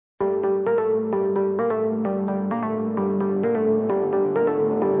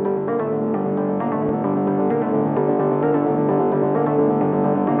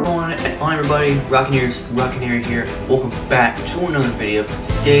everybody, Rockin' here. Welcome back to another video.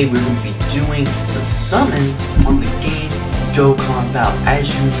 Today we're going to be doing some summon on the game Dokkan Battle. As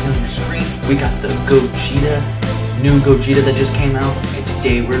you can see on the screen, we got the Gogeta, new Gogeta that just came out, and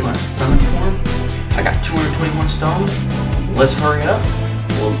today we're going to summon for him. I got 221 stones. Let's hurry up.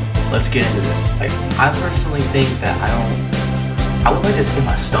 Well, let's get into this. Like, I personally think that I would like to save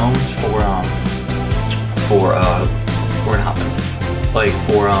my stones for we're gonna hop in. Like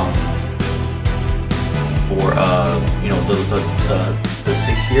for you know, the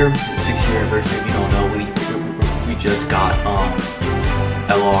 6-year anniversary. If you don't know, we just got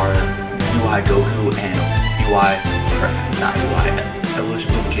LR UI Goku and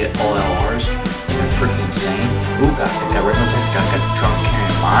Evolution Gogeta, all LRs. They're freaking insane. Ooh, got Red Mountains, got Trunks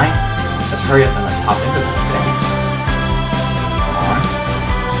carrying mine. Let's hurry up and let's hop into this thing. Come on.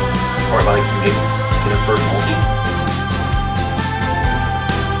 Or like maybe get a first multi.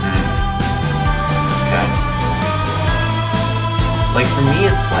 Like for me,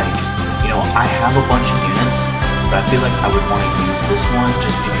 it's like, you know, I have a bunch of units, but I feel like I would want to use this one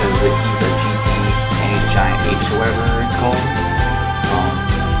just because he's a GT and he's giant apes or whatever it's called.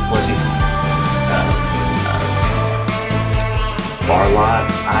 Plus he's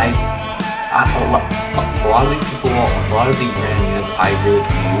Barlot. A lot of these people, a lot of these random units I really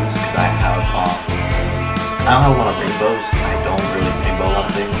can use because I don't have a lot of rainbows. I don't really rainbow a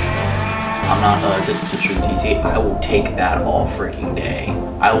lot of things. I'm not the true TT. I will take that all freaking day.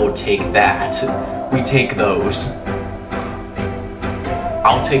 I will take that. We take those.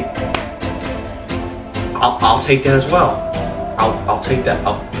 I'll take that as well. I'll take that.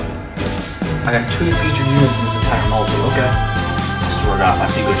 I got 2 featured units in this entire multi. Okay. I swear to God, I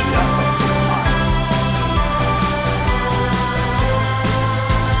see Gogeta. I'm fucking losing mine.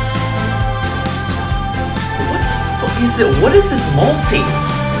 What the fuck is it? What is this multi?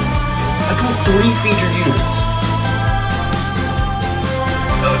 I got 3 featured units.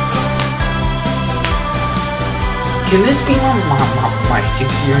 Can this be my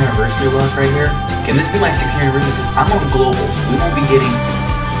 6-year anniversary luck right here? Can this be my 6-year anniversary? Because I'm on global, so we won't be getting.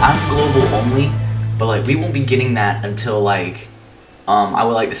 I'm global only, but like we won't be getting that until like, I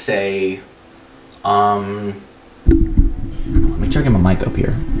would like to say, let me try to get my mic up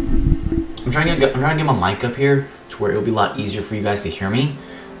here. I'm trying to get my mic up here to where it'll be a lot easier for you guys to hear me.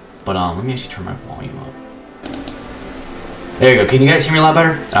 But let me actually turn my volume up. There you go. Can you guys hear me a lot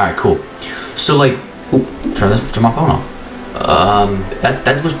better? All right, cool. So like, turn my phone off.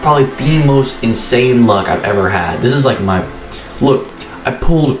 That was probably the most insane luck I've ever had. This is like my look. I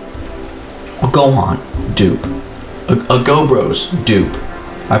pulled a Gohan dupe, a Gobros dupe.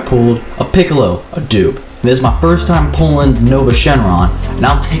 I pulled a Piccolo, a dupe. This is my first time pulling Nova Shenron, and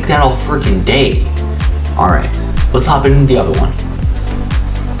I'll take that all freaking day. All right, let's hop into the other one.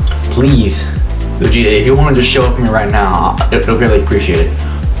 Please, Gogeta, if you want to just show up for me right now, I'll really appreciate it.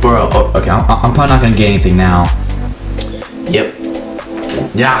 Bro, okay, I'm probably not going to get anything now. Yep.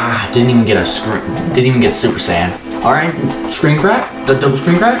 Yeah, didn't even get a screen, didn't even get Super Saiyan. Alright, screen crack? The double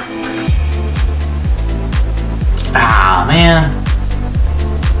screen crack? Ah, man.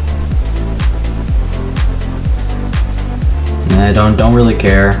 Nah, don't really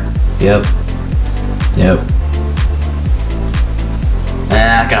care. Yep.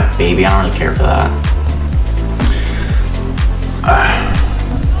 I got a baby, I don't really care for that.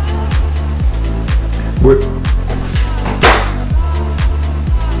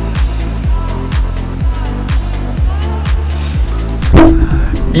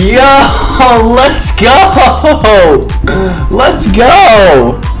 Yo, let's go! Let's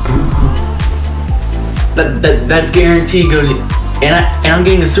go! That's guaranteed goes. And I'm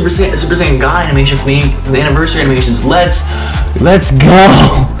getting the Super Saiyan God animation for me, the anniversary animations. Let's go!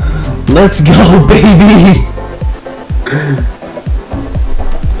 Let's go, baby!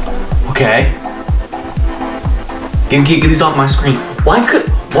 Okay. Get these off my screen. Why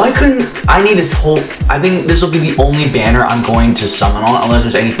couldn't I need this whole? I think this will be the only banner I'm going to summon on, unless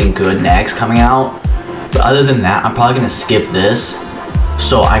there's anything good next coming out. But other than that, I'm probably gonna skip this,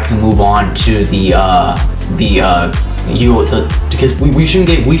 so I can move on to because we shouldn't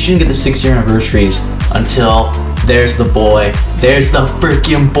get the 6-year anniversaries until there's the boy. There's the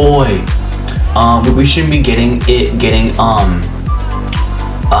freaking boy. We shouldn't be getting any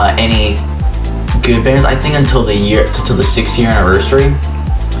good banners, I think, until the 6-year anniversary.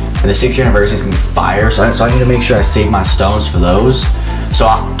 And the 6-year anniversary is gonna be fire. So I need to make sure I save my stones for those. So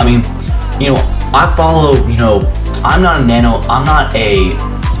I mean, you know, I follow. You know, I'm not a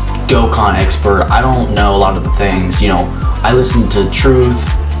Dokkan expert. I don't know a lot of the things. You know, I listen to Truth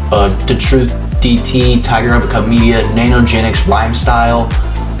DT, Tiger Uppercut Media, Nanogenics, Rhyme Style,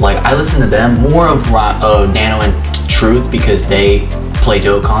 Like, I listen to them more of Nano and Truth because they play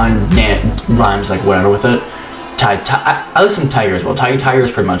Dokkan. Rhymes like whatever with it. I listen to Tiger as well. Tiger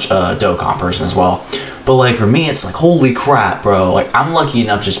is pretty much a Dokkan person as well. But like for me, it's like, holy crap, bro. Like, I'm lucky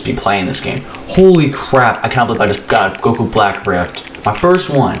enough just to be playing this game. Holy crap, I can't believe I just got Goku Black Rift. My first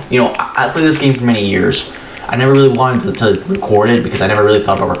one. You know, I played this game for many years. I never really wanted to record it because I never really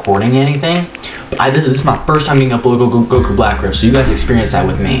thought about recording anything. But this is my first time being up Goku Black Rift, so you guys experience that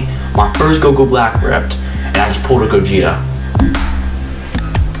with me. My first Goku Black Rift, and I just pulled a Gogeta.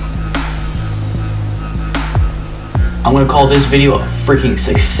 I'm gonna call this video a freaking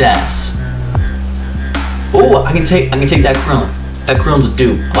success. Oh, I can take that Krillin. That Krillin's a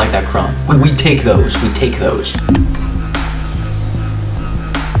dupe. I like that Krillin. We take those. We take those.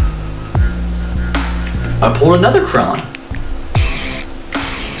 I pulled another Krillin.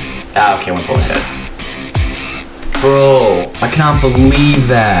 Ah, okay, one pull ahead. Bro, I cannot believe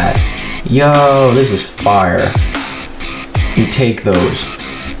that. Yo, this is fire. We take those.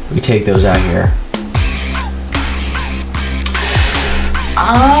 We take those out here.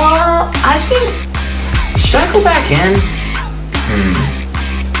 I think, should I go back in?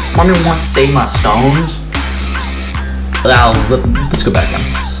 Part of me wants to save my stones. Let's go back in.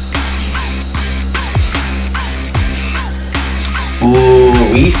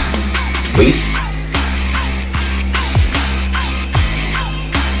 Ooh, Whis.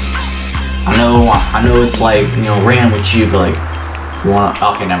 I know it's like, you know, ran with you, but like, you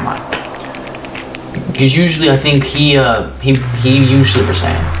wanna, okay, never mind. Because usually I think he usually was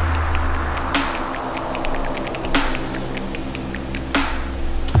saying.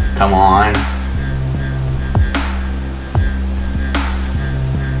 Come on.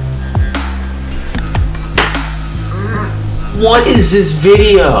 What is this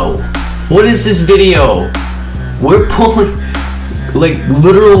video? What is this video? We're pulling like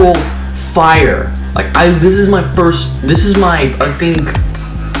literal fire. Like this is my I think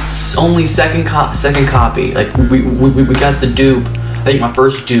only second copy. Like we got the dupe. I think my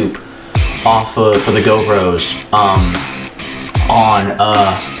first dupe off for the GoPros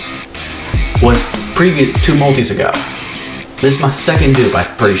was previous 2 multis ago. This is my second dupe. I'm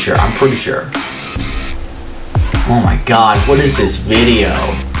pretty sure. Oh my god, what is this video?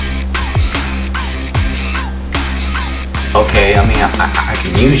 Okay, I mean, I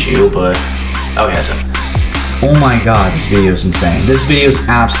can use you, but... Okay, so... Oh my god, this video is insane. This video is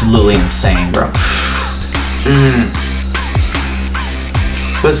absolutely insane, bro.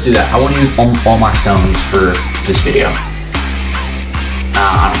 Let's do that. I want to use all my stones for this video.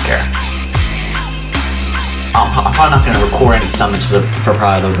 I don't care. I'm probably not going to record any summons for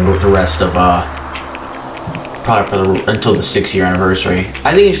probably the rest of, probably until the 6-year anniversary.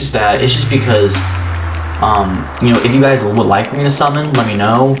 I think it's just that. It's just because, you know, if you guys would like me to summon, let me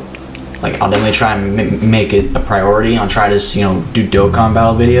know. Like, I'll definitely try and make it a priority. I'll try to, you know, do Dokkan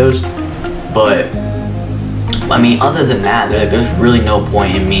battle videos. But, I mean, other than that, there's really no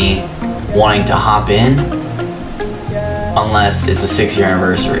point in me wanting to hop in unless it's the 6-year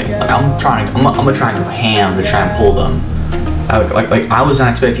anniversary. Like, I'm gonna try and go ham to try and pull them. Like I was not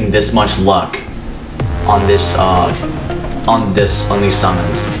expecting this much luck on this on these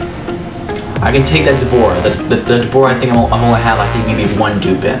summons. I can take that Deborah. The Deborah I think I'm only have I think maybe 1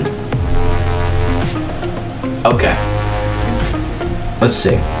 dupe in. Okay. Let's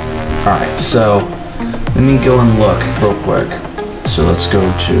see. Alright, so let me go and look real quick. So let's go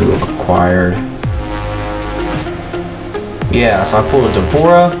to acquired. Yeah, so I pulled a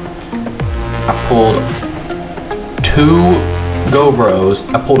Deborah. I pulled 2 GoBros,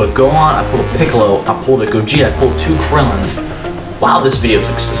 I pulled a Gohan, I pulled a Piccolo, I pulled a Gogeta, I pulled 2 Krillins. Wow, this video is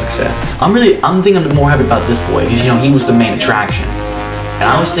a success. I'm thinking I'm more happy about this boy, because, you know, he was the main attraction. And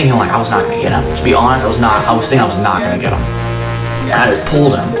I was thinking, like, I was not gonna get him. To be honest, I was thinking I was not gonna get him. And I just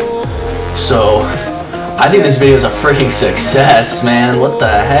pulled him. So, I think this video is a freaking success, man. What the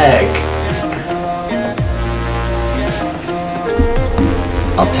heck?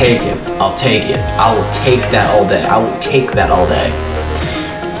 I'll take it. I'll take it. I will take that all day. I will take that all day.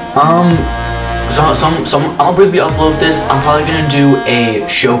 So I'm gonna probably upload this. I'm probably gonna do a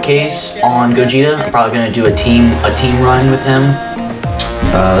showcase on Gogeta. I'm probably gonna do a team run with him.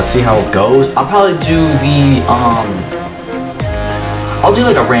 Let's see how it goes. I'll probably do the I'll do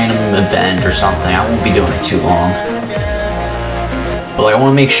like a random event or something. I won't be doing it too long. But like I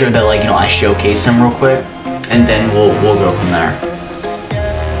want to make sure that, like, you know, I showcase him real quick, and then we'll go from there.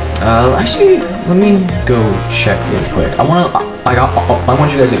 Actually, let me go check real quick. I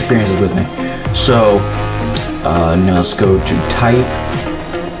want you guys to experience this with me. So, now let's go to type.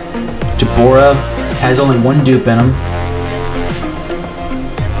 Deborah has only 1 dupe in him.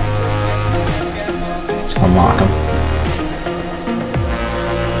 unlock him.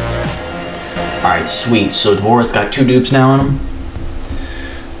 Alright, sweet. So Dvorak's got 2 dupes now on him.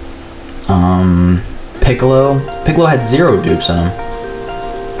 Piccolo had 0 dupes in him.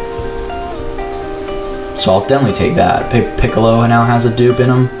 So I'll definitely take that. Piccolo now has a dupe in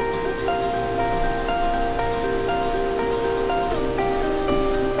him.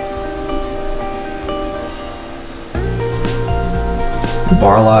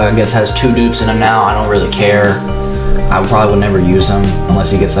 Barlog, I guess, has 2 dupes in him now. I don't really care. I probably would never use him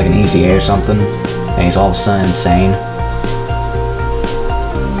unless he gets like an easy A or something. And he's all of a sudden insane.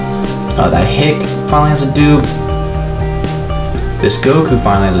 Oh, that Hick finally has a dupe. This Goku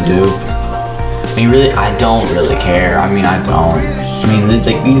finally has a dupe. I mean, really, I don't really care. I mean, I don't. I mean, these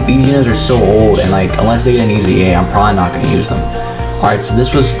units are so old, and like, unless they get an easy A, I'm probably not going to use them. Alright, so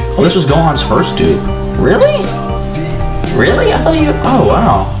this was Gohan's first dupe. Really? Really? I thought he... Oh,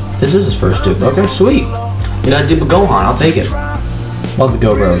 wow. This is his first dupe. Okay, sweet. You got a dupe of Gohan. I'll take it. Love the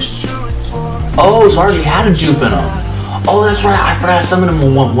Go Bros. Oh, so I already had a dupe in him. Oh, that's right. I forgot to summon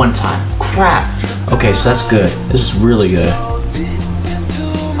him one time. Crap. Okay, so that's good. This is really good.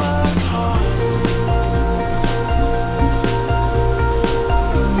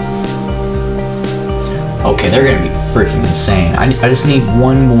 Okay, they're gonna be freaking insane. I just need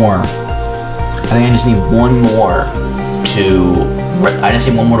one more. I think I just need one more to... I just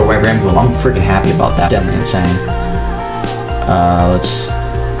need one more to Ram Boom. I'm freaking happy about that. Definitely insane. Let's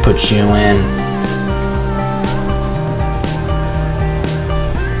put you in.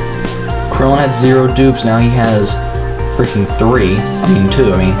 Krillin had 0 dupes. Now he has freaking 3. I mean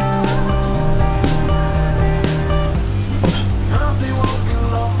 2. I mean.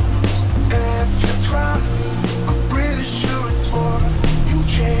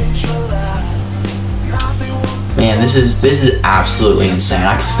 Man, this is absolutely insane.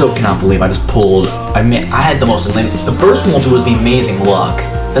 I still cannot believe I just pulled. I mean, I had the most. The first multi was the amazing luck.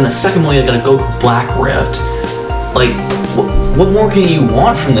 Then the second multi, I got a Goku Black Rift. Like, what more can you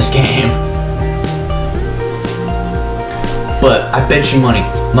want from this game? But I bet you money,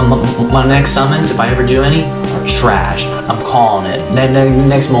 my next summons, if I ever do any, are trash. I'm calling it.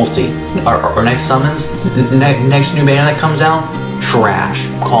 Next multi or next summons, next new banner that comes out, trash.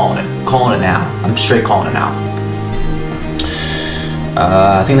 I'm calling it. Calling it now. I'm straight calling it now.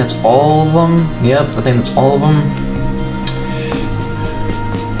 I think that's all of them. Yep, I think that's all of them.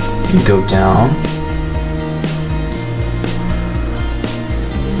 You go down.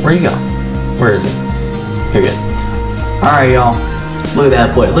 Where you go? Where is it? Here he is. Alright, y'all. Look at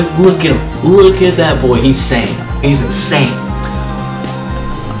that boy. Look at him. Look at that boy. He's insane. He's insane.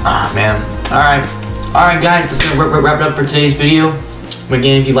 Ah, man. Alright. Alright, guys. That's going to wrap it up for today's video.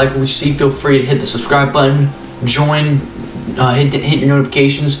 Again, if you like what you see, feel free to hit the subscribe button. Join. Hit your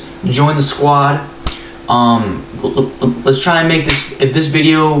notifications. Join the squad. Let's try and make this. If this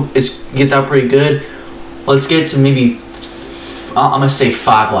video gets out pretty good, let's get to maybe. I'm gonna say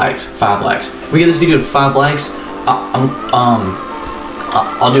 5 likes. 5 likes. If we get this video to 5 likes, I'll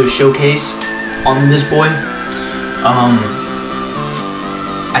do a showcase on this boy.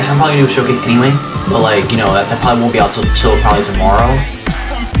 Actually, I'm probably gonna do a showcase anyway, but like, you know, that probably won't be out till probably tomorrow.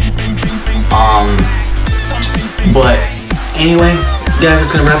 But anyway, guys,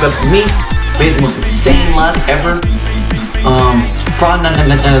 that's gonna wrap up for me. We had the most insane luck ever. Probably not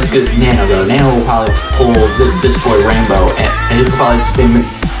as good as Nano though. Nano will probably pull this boy Rainbow, and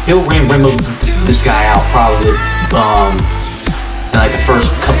he'll Rainbow this guy out probably in like the first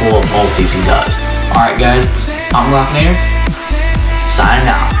couple of multis he does. Alright guys, I'm Rockinator, signing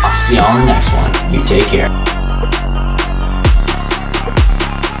out. I'll see y'all on the next one. You take care.